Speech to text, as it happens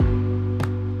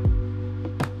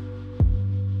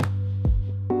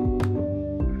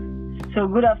So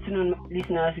good afternoon,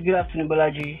 listeners. Good afternoon,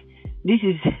 Bolaji. This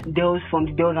is Dales from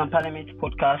the Dales and Parliament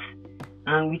podcast,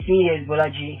 and with me here is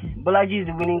Bolaji. Bolaji is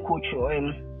the winning coach,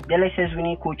 the LSS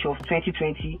winning coach of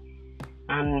 2020,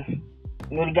 and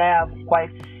the guy have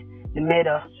quite the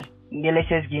medal in the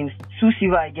LSS games. 2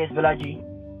 silver, I guess, Bolaji,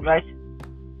 right?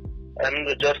 And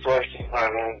just one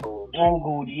silver, 1 gold. 1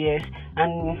 gold, yes.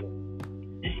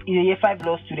 And he's a year 5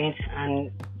 law student,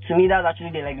 and to me that's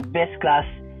actually the best class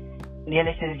in the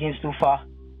LSS games so far.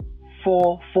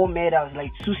 Four medals,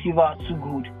 2 silver, 2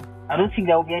 gold. I don't think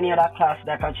there will be any other class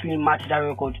that can actually match that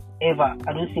record ever.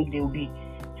 I don't think there will be.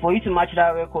 For you to match that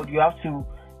record, you have to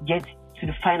get to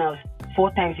the finals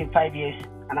 4 times in 5 years,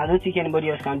 and I don't think anybody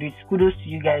else can do it. Kudos to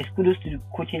you guys. Kudos to the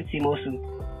coaching team also.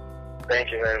 Thank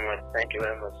you very much.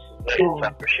 Very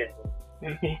much appreciated.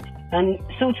 Okay. And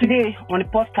so today on the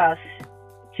podcast,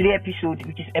 today's episode,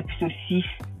 which is episode 6,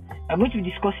 I'm going to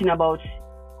be discussing about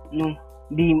the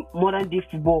modern day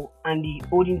football and the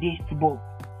olden days football,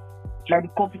 like the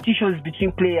competitions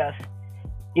between players.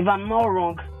 If I'm not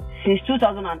wrong, since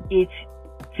 2008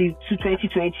 to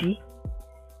 2020,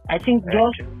 I think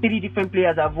just 3 different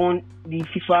players have won the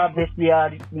FIFA Best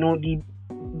Player, the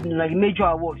major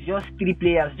awards. Just 3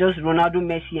 players, just Ronaldo,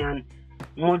 Messi, and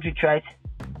Modric, right?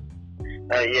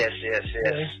 Yes.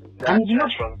 And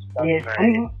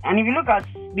if you look at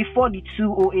before the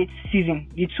 2008 season,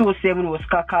 the 2007 was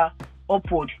Kaka,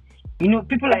 upward.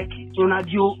 People like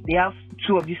Ronaldo, they have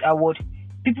 2 of these awards.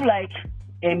 People like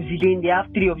Zidane, they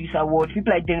have 3 of these awards.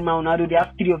 People like Delma Ronaldo, they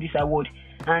have 3 of these awards.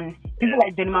 And people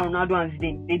like Delma Ronaldo and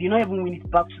Zidane, they did not even win it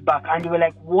back to back, and they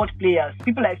were world players.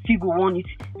 People like Figo won it.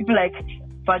 People like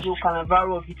Fabio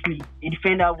Cannavaro of Italy, a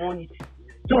defender, won it.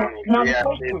 So now the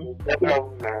question,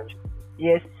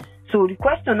 yes. So the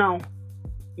question now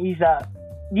is,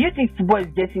 do you think football is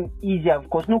getting easier?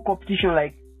 Because no competition,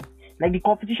 like the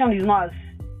competition is not as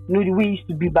the way it used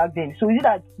to be back then. So is it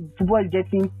that football is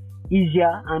getting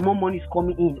easier and more money is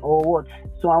coming in, or what?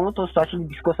 So I want us to actually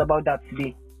discuss about that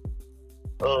today.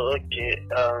 Oh, okay.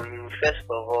 First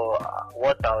of all,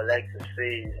 what I would like to say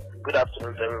is, good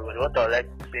afternoon to everybody. What I would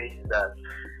like to say is that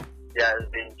there has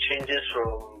been changes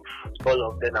from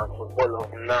football of then and football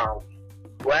of now.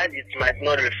 While it might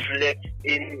not reflect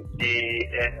in the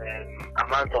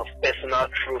amount of personal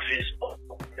trophies or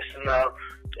personal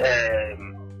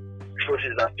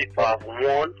trophies that people have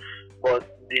won, but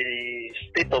the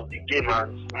state of the game has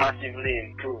massively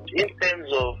improved in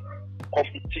terms of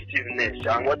competitiveness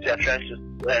and what we are trying to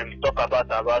talk about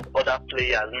other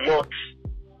players not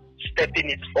stepping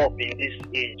it up in this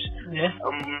age. Yeah.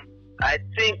 I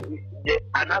think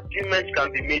an argument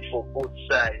can be made for both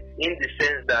sides in the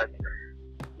sense that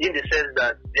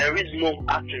there is no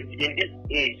actually in this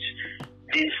age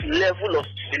the level of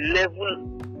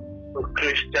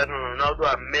Cristiano Ronaldo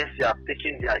and Messi have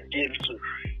taken their game to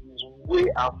is way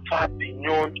and far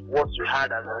beyond what we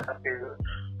had at another period.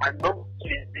 And not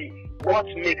what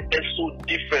makes them so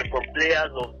different from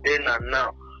players of then and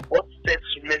now. What sets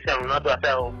Messi and Ronaldo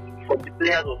aside from the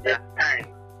players of their time,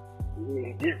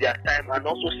 this their time, and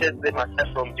also sets them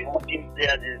aside from the working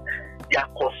players is their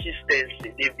consistency.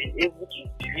 They've been able to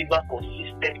deliver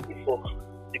consistently for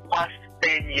the past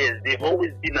 10 years. They've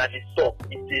always been at the top.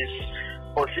 It is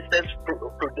consistent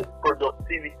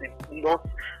productivity, not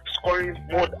scoring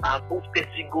more than above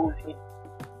 30 goals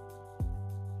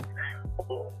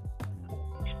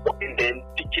and then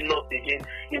picking up again.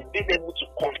 He's been able to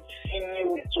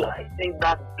continue it. So I think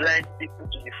that blinds people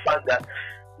to the fact that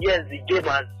yes, the game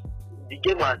has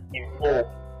evolved.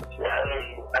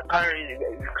 You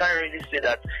can't really say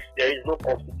that there is no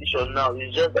competition now.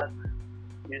 It's just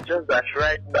that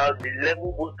right now the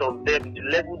level both of them, the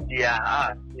level they are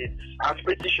at, I'm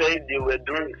pretty sure if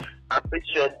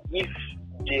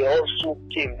they also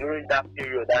came during that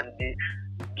period and they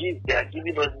are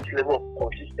giving us this level of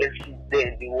consistency,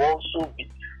 then they will also be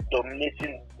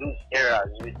dominating those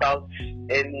eras without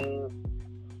any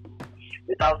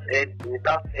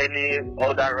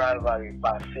other rivalry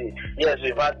per se. Yes,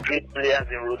 we've had great players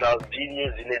in Ronaldinho,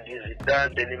 Zinedine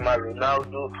Zidane, Delima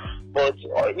Ronaldo, but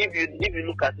if you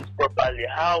look at it properly,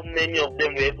 how many of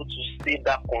them were able to stay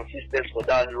that consistent for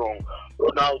that long?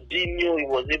 Ronaldinho, he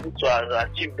was able to have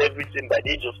achieved everything by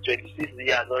the age of 26. He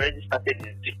has already started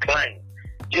his decline.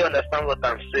 Do you understand what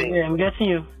I'm saying? Yeah, I'm getting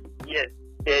you. Yes.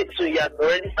 So he has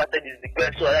already started his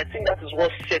decline. So I think that is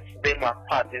what sets them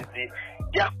apart, is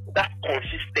that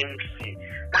consistency,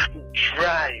 that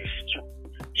drive to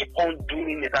keep on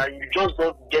doing it, and you just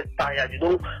don't get tired. You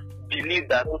don't believe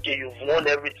that okay, you've won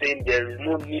everything, there is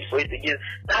no need for it again.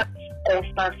 That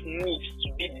constant need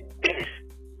to be the best,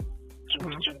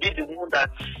 to be the one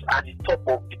that's at the top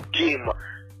of the game.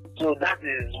 So that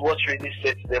is what really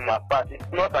sets them apart.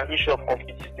 It's not an issue of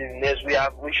competitiveness.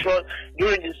 We sure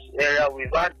during this era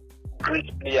we've had great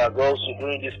players also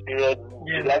during this period.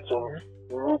 The likes of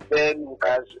Ruben,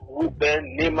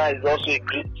 Neymar is also a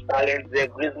great talent there.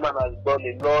 Griezmann has done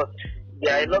a lot.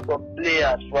 There are a lot of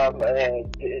players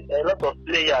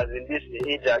in this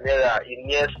age and era.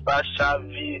 Iniesta,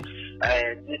 Xavi,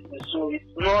 so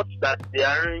it's not that they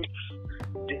aren't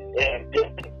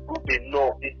good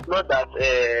enough. It's not that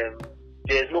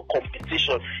there's no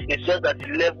competition. It's just that the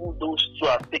level those two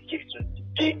are taking to the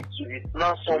game to it's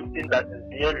not something that is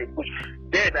beyond reproach.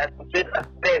 Then I could say that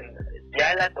then the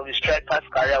highlight of the striker's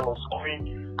career was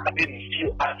having a few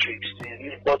hat-tricks,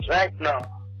 but right now,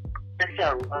 Messi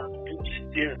and Ronaldo do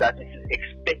things that it is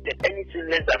expected. Anything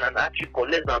less than an hat-trick or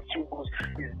less than 2 goals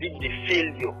is deemed a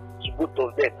failure to both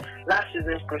of them. Last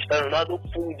season, Cristiano Ronaldo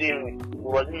pulled in with,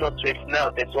 was it not 29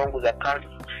 or 31 goals? I can't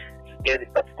get the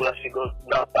particular figure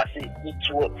now, but it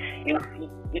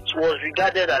was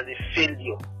regarded as a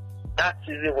failure. That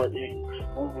season was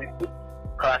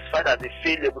classified as a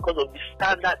failure because of the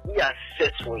standard he has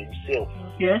set for himself.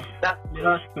 Yes, that's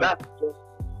just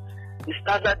the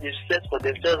standard they set for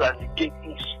themselves as the game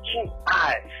is too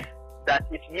high that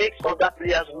it makes other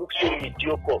players look so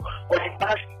mediocre. For the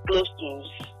past close to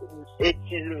 8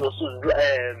 seasons or so,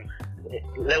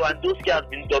 Lewandowski has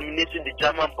been dominating the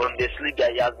German Bundesliga.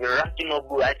 He has been racking up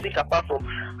goals. I think apart from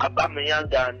Aubameyang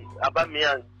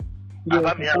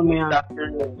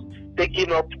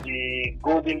taking up the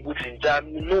golden boot in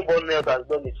Germany, no one else has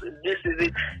done it. This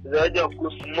season is already of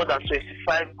course more than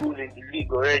 25 goals in the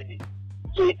league already.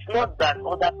 So it's not that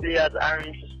other players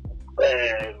aren't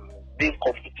being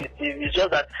competitive. It's just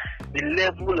that the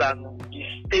level and the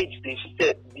stage they've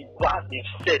set, the bar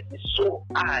they've set is so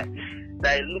high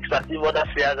that it looks as if other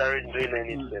players aren't doing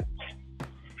anything.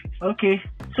 Okay,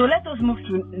 so let us move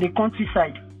to the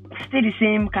countryside. Still the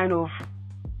same kind of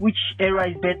which era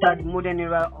is better, the modern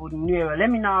era or the new era. Let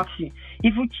me now ask you,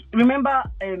 if you remember,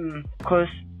 because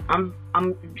I'm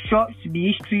sure to be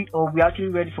history or we actually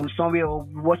read it from somewhere or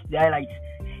we watched the highlights.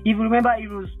 If you remember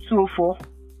Euros 2004,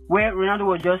 where Ronaldo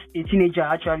was just a teenager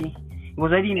actually, he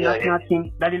was already in the national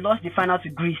team, that they lost the final to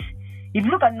Greece. If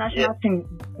you look at the national team,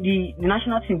 the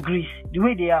national team Greece, the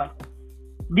way they are,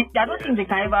 I don't think they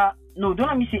can ever, no, don't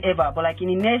let me say ever, but like in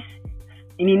the next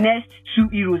 2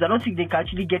 Euros, I don't think they can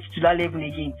actually get to that level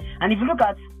again. And if you look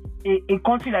at a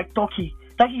country like Turkey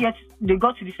they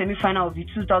got to the semi-final of the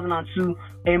 2002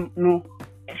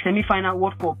 semi-final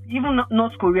World Cup. Even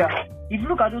North Korea. If you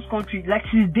look at those countries, like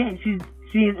since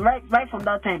right from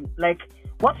that time, like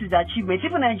what is the achievement?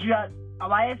 Even Nigeria, our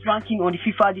highest ranking on the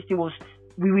FIFA this thing was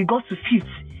we got to 5th.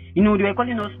 They were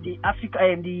calling us the Africa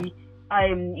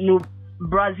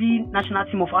Brazil national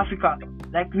team of Africa.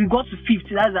 Like we got to 5th.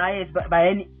 That's the highest by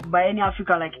any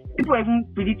Africa. Like people even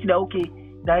predicted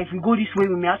that if we go this way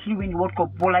we may actually win the World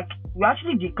Cup. But like we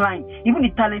actually declined. Even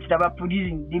the talents that we're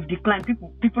producing, they've declined.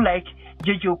 People like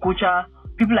JJ Okocha,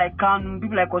 people like Kanu,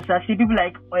 people like Osasi, people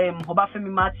like Obafemi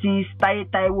Martins,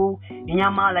 Taiwo,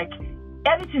 Inyama, like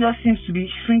everything just seems to be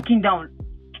shrinking down.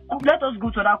 Let us go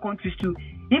to other countries too.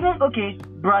 Even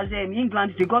Brazil,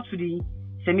 England, they got to the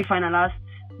semi-final last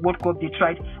World Cup they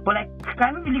tried. But like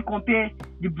can we really compare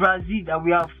the Brazil that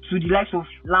we have to the likes of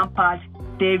Lampard,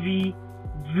 Tevi,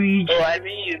 Bridge? Oh, I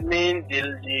mean you mean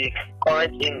the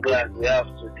current England we have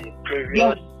to the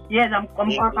previous. Yes,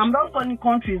 I'm not calling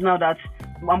countries now that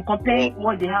I'm comparing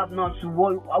what they have now to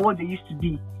what they used to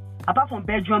be. Apart from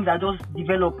Belgium that just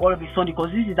developed all of a sudden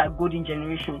because this is that golden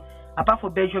generation. Apart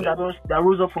from Belgium that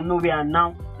rose up from nowhere and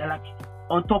now they're like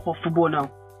on top of football now.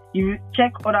 If you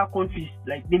check other countries,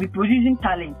 like they be producing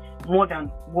talent more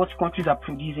than what countries are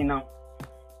producing now.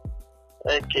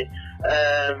 Okay.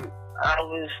 I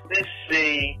will still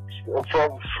say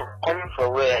from coming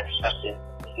from where I started,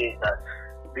 say that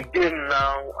the game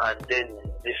now and then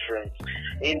is different.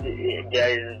 There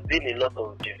has been a lot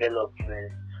of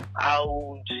development. How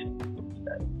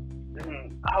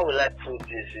will I put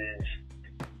this is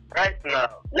right now?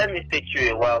 Let me take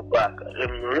you a while back.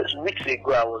 Weeks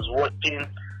ago, I was watching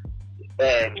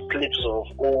clips of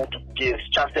old games,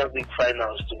 Champions League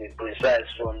finals to be precise,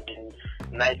 from the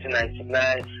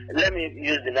 1999. Let me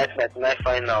use the 1999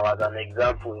 final as an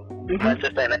example. Manchester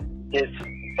United against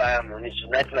Bayern Munich,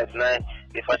 1999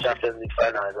 UEFA Champions League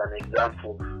final as an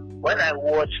example. When I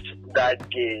watched that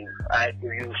game, I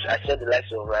saw the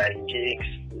likes of Giggs,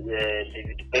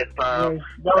 David Beckham.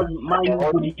 That was my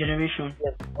good generation.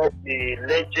 Of the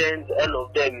legends, all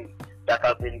of them that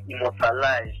have been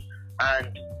immortalized,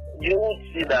 and you will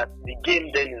see that the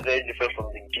game then is very different from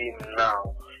the game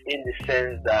now, in the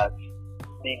sense that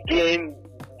the game,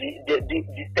 the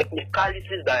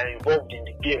technicalities that are involved in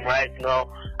the game right now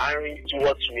aren't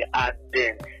what we had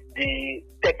then. The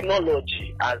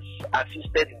technology has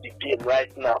assisted the game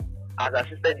right now.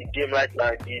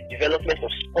 The development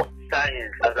of sports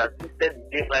science has assisted the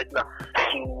game right now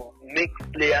to make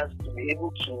players to be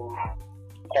able to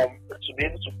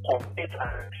compete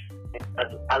and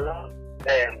allow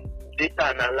data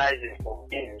analysis for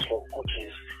games for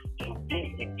coaches to be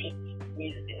a bit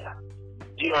easier.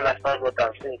 Do you understand what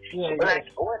I'm saying? Yeah,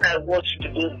 when I watched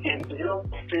those games, you know,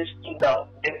 things stood out.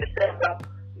 In the center,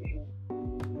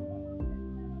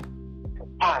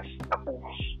 pass.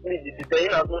 The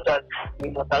player has not that we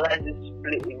immortalize this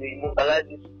play, we immortalize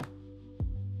this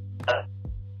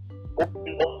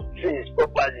open up things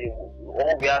properly.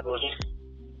 All we have was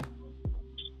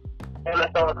you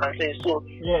understand what I'm saying? So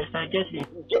yes, I get it.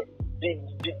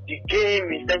 The game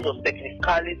in terms of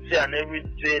technicality and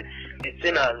everything, the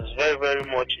thing has very, very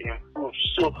much improved.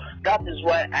 So that is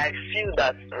why I feel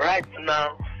that right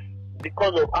now,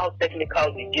 because of how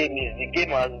technical the game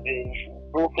has been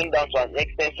broken down to an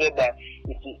extent where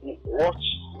what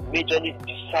majorly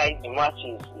decides the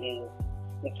matches is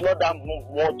it's not that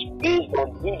much based on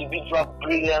individual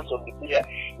brilliance of the player.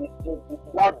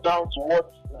 It's not down to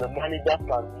what the manager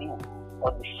can do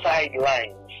on the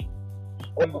sidelines.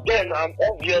 But then,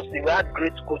 obviously, we had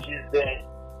great coaches there.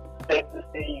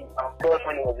 Of course,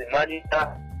 when he was a manager,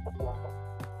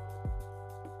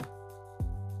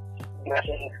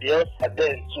 he also had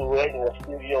then too when he was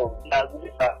still young. He has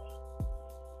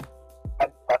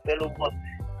a fellow, but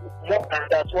more than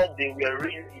that, what they were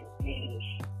really is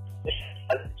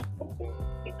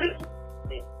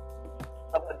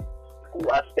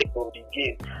cool aspect of the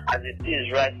game as it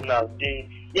is right now.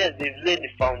 They've laid the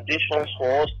foundations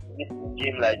for us to meet the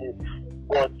game like this,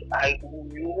 but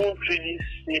you won't really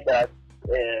say that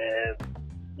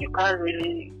you can't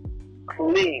really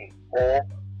claim or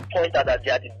point out that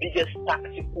they are the biggest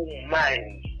tactical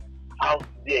minds out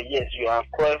there. Yes, you are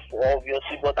correct,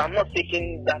 obviously, but I'm not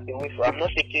taking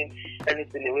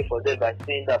anything away from them by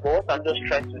saying that. But what I'm just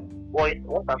trying to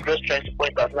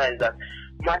point out now is that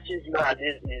matches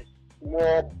nowadays is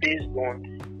more based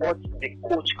on what the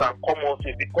coach can come up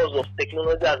with, because of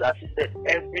technology has assisted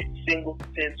every single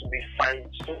thing to be fine.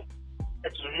 So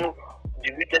to know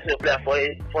the weakness of the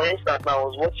player. For instance, I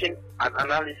was watching an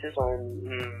analysis on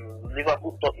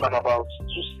Liverpool Tottenham about 2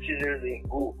 seasons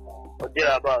ago or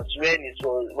thereabouts, when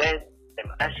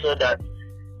I saw that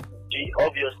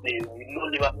obviously we know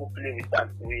Liverpool play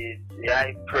with a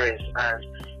high press, and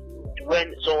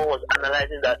when someone was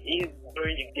analyzing that, if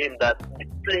during the game that the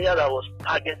player that was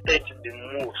targeted the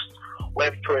most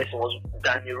when pressing was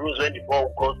Danny Rose when the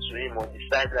ball got to him on the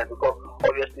sideline, because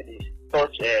obviously the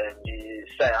touch the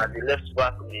side and the left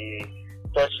back, the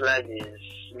touchline is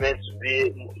meant to be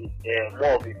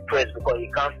more of a press because he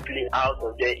can't play out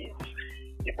of there.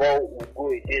 The ball will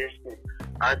go against him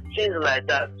and things like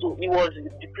that. So it was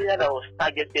the player that was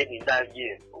targeted in that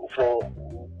game for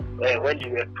when they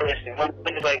were pressing.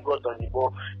 Whenever he got on the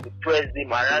ball, he pressed him,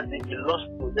 harassed him, he lost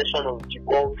possession of the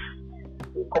ball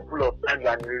a couple of times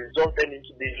and it resulted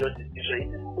into dangerous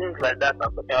decisions. Things like that.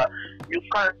 You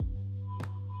can't.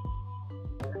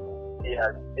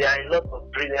 There are a lot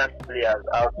of brilliant players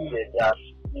out there. They are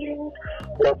skilled,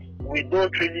 but we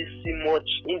don't really see much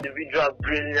individual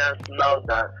brilliance now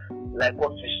than like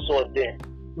what we saw then.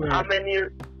 How many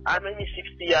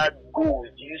 60-yard goals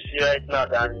do you see right now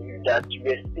that you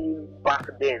were seeing back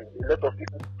then? A lot of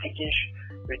people taking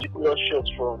ridiculous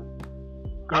shots from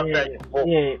outside the box.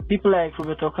 Yeah, people like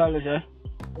Roberto Carlos,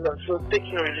 so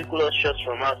taking ridiculous shots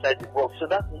from outside the box. So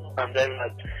that's what I'm very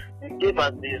much. The game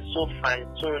has been so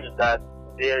fine-tuned that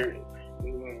it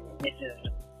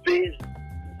is based.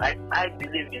 I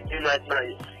believe the game right now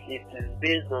it is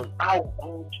based on how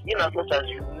good, in as much as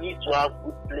you need to have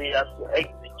good players to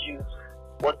execute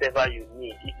whatever you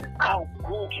need. It is how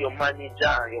good your manager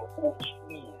and your coach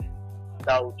is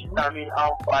that will determine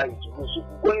how far it goes. So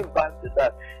going back to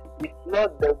that, it's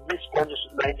not that this country,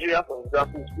 Nigeria for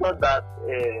example, it's not that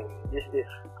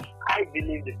I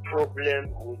believe the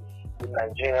problem with the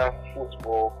Nigerian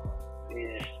football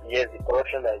is the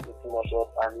corruption that is eating us up,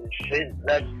 and it's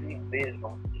largely based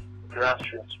on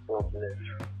grassroots problems.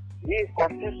 If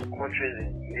compared to countries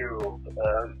in Europe,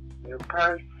 you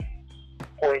can't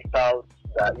point out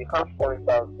that the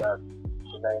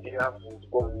Nigerian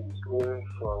football is going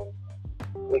from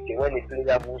when the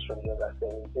player moves from the under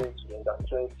 17 to the under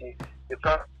 20, you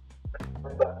can't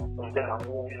from them are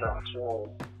moving and so on.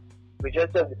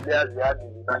 Majority of the players we had in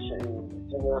the national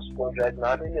senior squad right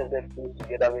now, many of them played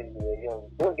together when they were young.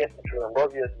 Don't get it wrong,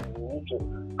 obviously you need to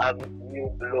have new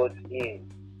blood in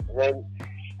when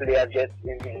players get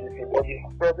injured. But the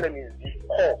problem is the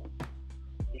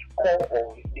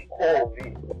core of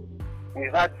it.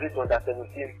 We've had great under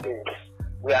 17 teams.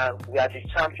 We are the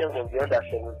champions of the under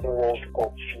 17 World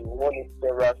Cup. We won it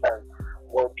several times.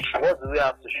 But what do we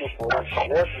have to show for it?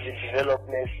 What is the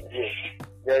development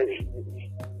there?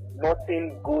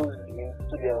 Nothing goes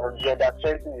into the under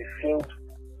 20.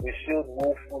 We failed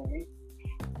woefully.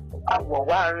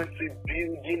 Why aren't we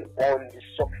building on the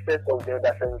success of the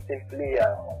under 17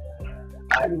 players?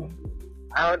 And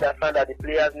I understand that the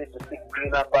players need to seek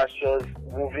greener pastures,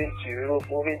 moving to Europe,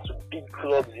 moving to big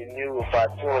clubs in Europe as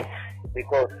well,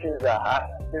 because things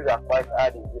are quite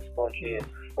hard in this country.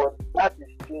 But that is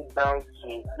still down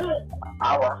to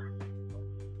our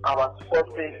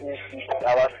sporting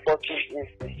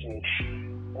institute.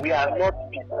 We are not.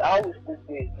 I always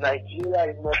say Nigeria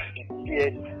is not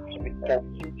prepared to be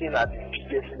competing at the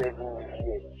biggest level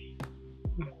here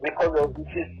because of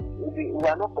this. We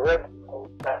are not correct.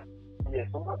 Yes,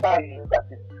 no matter how you look at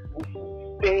it,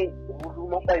 Spain, no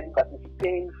matter how you look at it,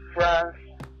 Spain, France,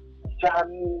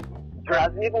 Germany,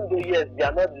 Brazil, even though yes, they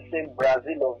are not the same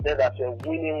Brazil of them that were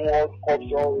winning World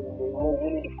Cups or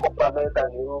winning the Copa America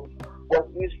and Euro, but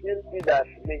we still see that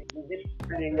these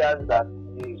players that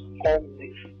they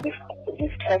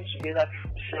come together to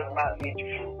several age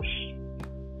groups.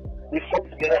 They come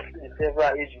together to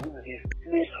several age groups.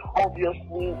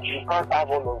 Obviously, you can't have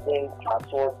all of them at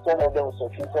once. Some of them will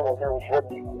succeed, some of them will fall.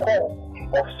 The core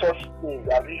of such things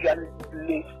are usually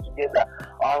placed together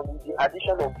with the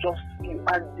addition of just skill.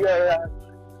 And there are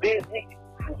basic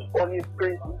footballing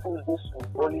principles those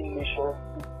footballing nations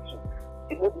stick to.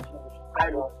 They know this is the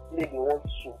kind of play they want to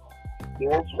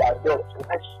adopt.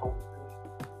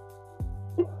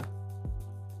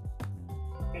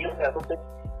 They are adopted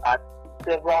at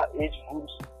several age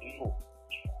groups before.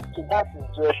 So that is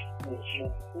just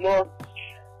it. Not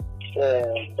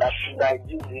that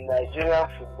the Nigerian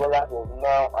footballers of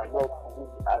now are not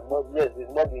good. Yes,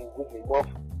 they've not been good enough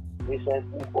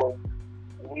recently, but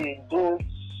we do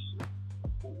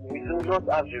not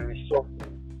have the resources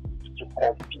to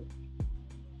compete.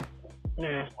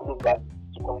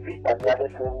 To compete at the other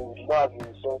level, we do not have the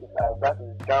resources, and that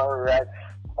is downright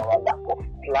our lack of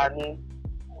planning,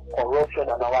 corruption,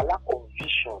 and our lack of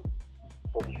vision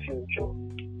for the future.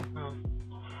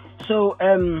 So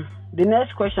the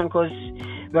next question, because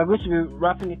we are going to be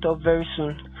wrapping it up very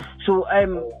soon. So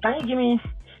can you give me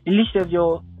the list of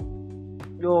your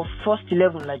first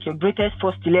 11, like your greatest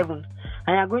first 11,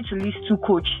 and you're going to list 2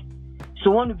 coach.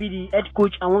 So one will be the head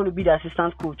coach and one will be the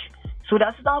assistant coach. So the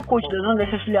assistant coach does not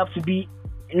necessarily have to be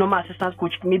a normal assistant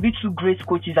coach. Maybe 2 great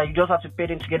coaches that you just have to pair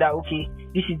them together. Okay,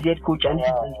 this is the head coach and this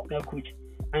is the assistant coach.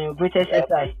 And your greatest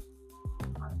SI.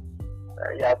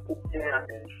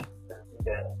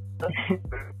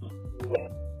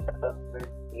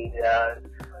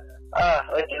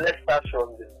 Okay, let's start from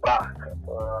the back.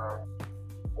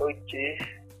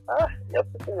 You're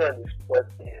putting on the spot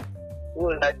here. Who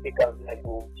will I take as my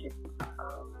goalkeeper?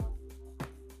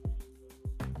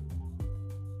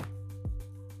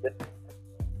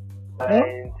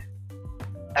 And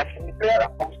actually, the player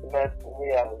that comes to mind for me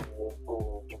as the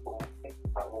goalkeeper.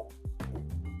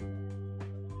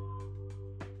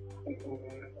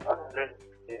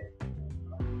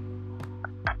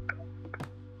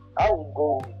 I will go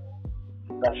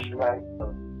with Kashmir.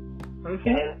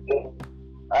 Okay.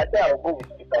 I think I'll go with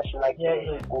Kashmir. Yeah.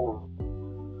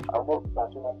 I'll go with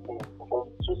Kashmir. For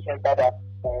 2 center backs,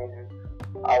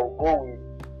 I'll go with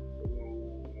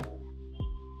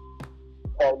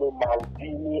Paulo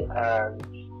Maldini and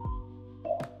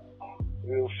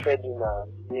Rio Ferdinand.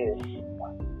 Yes.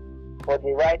 For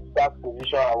the right back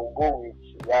position, I will go with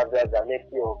Javier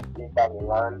Zanetti of Inter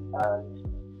Milan, and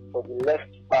for the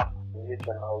left back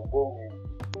position, I will go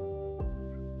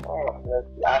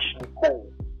with Ashley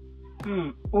Cole.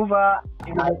 Over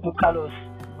Roberto Carlos.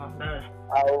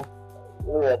 I'll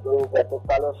Roberto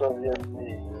Carlos,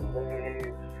 obviously,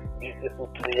 very beautiful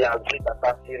player, great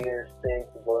attacking instinct,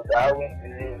 but I always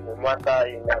believe no matter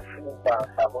in my fullback,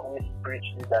 I've always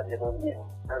preached it that they don't need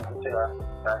and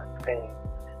Spain.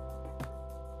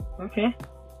 Okay.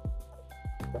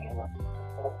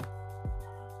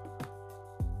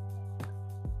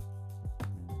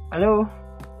 Hello?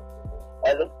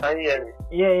 Hello, can you hear me?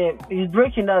 Yeah, it's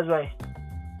breaking, that's why.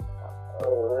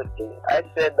 Oh, okay. I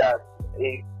said that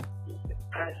a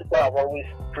principle I've always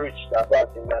preached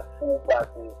about in my fullback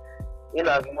is, in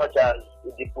as much as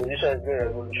the position is being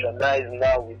revolutionized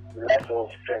now with the likes of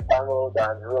Trent Arnold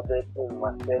and Roberto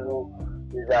Marcelo,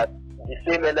 is that the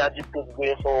same energy put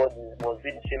going forward must be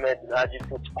the same energy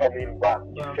put coming back,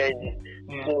 defending.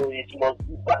 So it must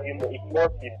be, it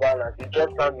must be balanced. You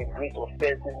just can't be great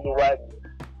offensively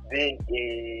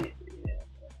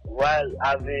while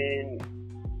having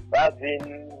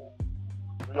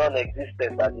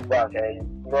non-existent at the back, and it's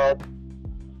not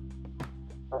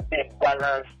a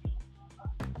balanced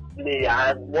play.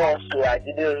 And more so, I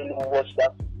didn't really watch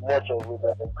that much of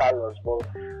Roberto Carlos, but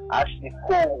Ashley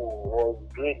Cole was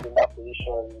great in that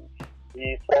position.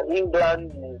 For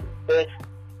England, the best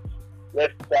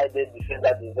left-sided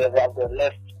defender they've ever got,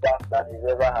 left back that they've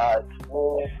ever had. No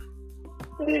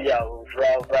player will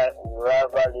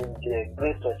rival him there.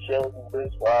 Great for Chelsea,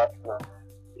 great for Arsenal.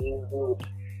 He's good.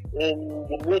 In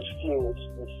the midfield,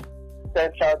 the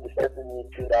central defensive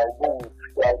midfield, I'll go with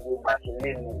Claudio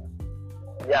Martinelli.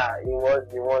 Yeah, he was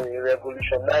the one who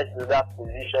revolutionized that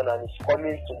position, and he's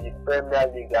coming to the Premier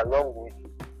League along with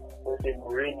Jose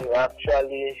Mourinho.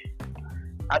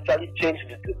 Actually changed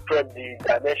the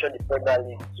dimension of the Premier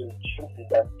League to change the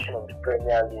dimension of the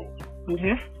Premier League.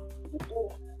 Okay.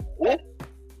 Yeah?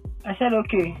 I said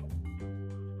okay.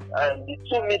 And the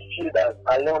two midfielders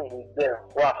along with them,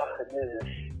 wow,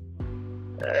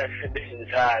 this is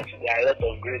hard. There are a lot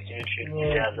of great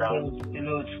midfielders around.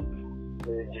 The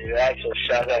likes of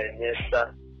Xavi, Iniesta,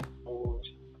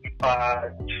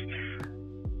 Pad.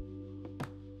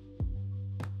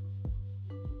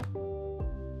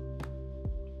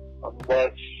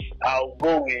 But I'll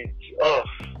go with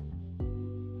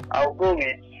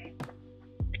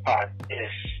Pad.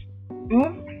 Yes.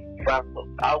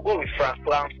 I'll go with Frank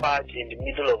Lampard in the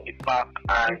middle of the park,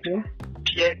 and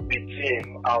Pierre between.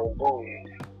 I'll go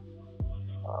with.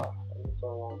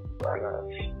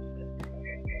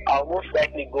 I'll most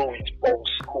likely go with Paul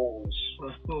Scholes.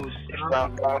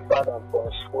 Frank Lampard and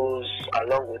Paul Scholes,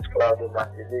 along with Claudio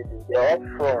Martinelli. They're up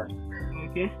front.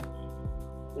 Okay.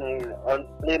 On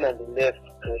playing on the left,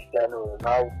 Cristiano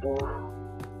Ronaldo.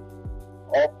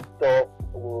 Up top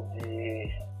will be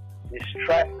the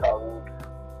striker.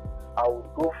 I would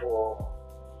go for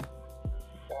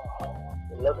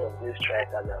a lot of these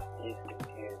strikers have played the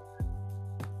game.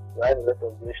 We have a lot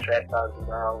of these strikers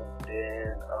now.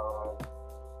 Then,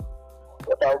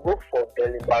 but I'll go for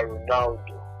Deliver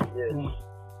Ronaldo.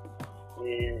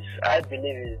 Yes, I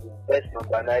believe he's the best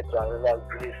number 9 to ever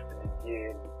grace the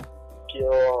game.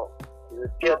 It's a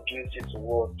pure beauty to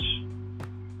watch.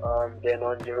 Then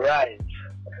on the right,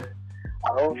 I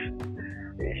hope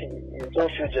you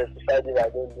don't feel justified if I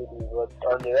don't do this, but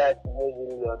on the right, maybe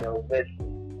Lionel Messi.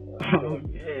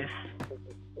 Yes.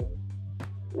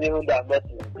 Even though I'm not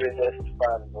his greatest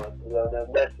fan, but Lionel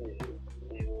Messi,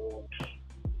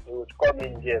 he would come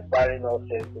in there barring all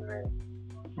sentiment.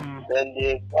 Then the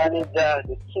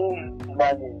two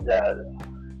managers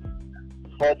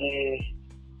for the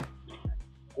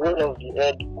role of the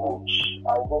head coach,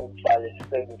 I'll go with Alex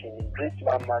Ferguson, a great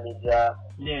man manager.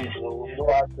 Yes. You know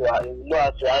how to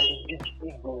handle big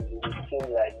egos in a team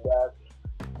like that.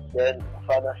 Then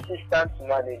for an assistant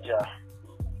manager,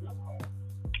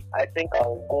 I think I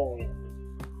will go with.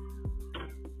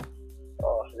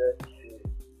 Let's see.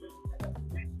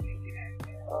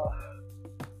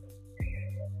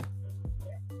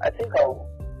 I think I'll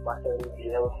Marcelo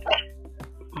Bielsa.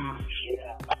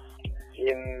 Yeah.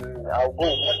 I'll go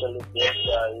with Marcelo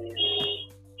Bielsa.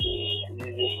 He's a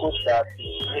coach that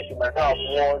he might not have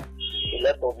won a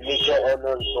lot of major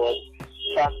honors, but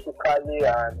practically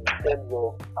and in terms of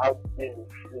how he's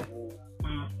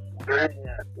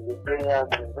brilliant. He's a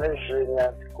very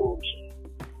brilliant coach.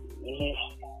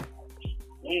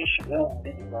 He should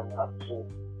be number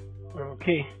 2.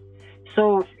 Okay. So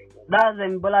that's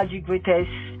Bolaji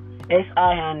greatest SI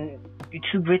and the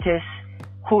 2 greatest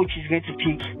coach is going to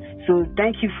pick. So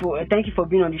thank you for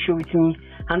being on the show with me.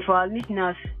 And for our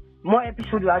listeners, more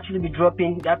episodes will actually be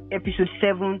dropping. That episode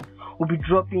 7 will be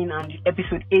dropping, and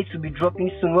episode 8 will be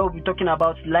dropping soon, where we'll be talking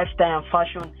about lifestyle and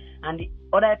fashion, and the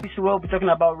other episode where we'll be talking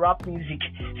about rap music.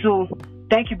 So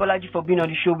thank you, Bolaji, for being on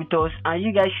the show with us, and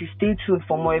you guys should stay tuned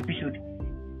for more episodes.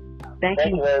 Thank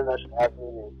you very much for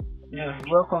having me. Yeah,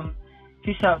 welcome.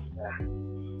 Peace out.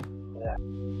 Yeah.